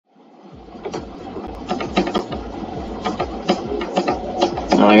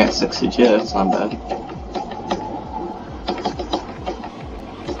I got 62, that's not bad.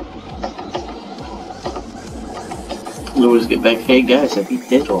 Louis, get back. Hey guys, I beat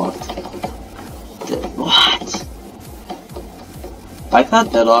Deadlocked. What? I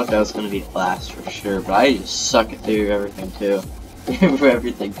thought Deadlocked I was gonna be last for sure, but I just suck at Theory of Everything too. Theory of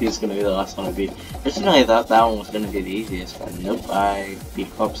Everything 2 is gonna be the last one I beat. Originally I thought that one was gonna be the easiest, but nope, I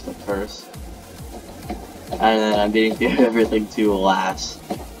beat clubstep first. And then I'm beating Theory of Everything 2 last.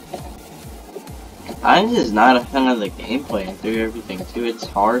 I'm just not a fan of the gameplay in Theory of Everything 2, it's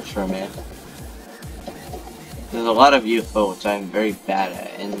hard for me. There's a lot of UFO, which I'm very bad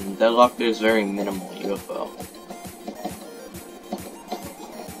at, and Deadlocked there's very minimal UFO.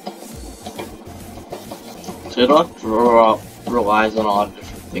 Deadlocked relies on a lot of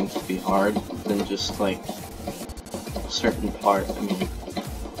different things to be hard than just like a certain part. I mean,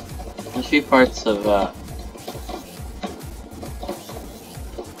 there's a few parts of well,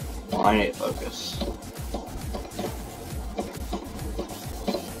 I need to focus.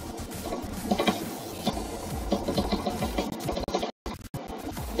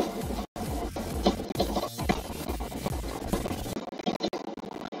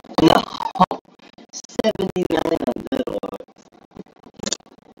 No, 70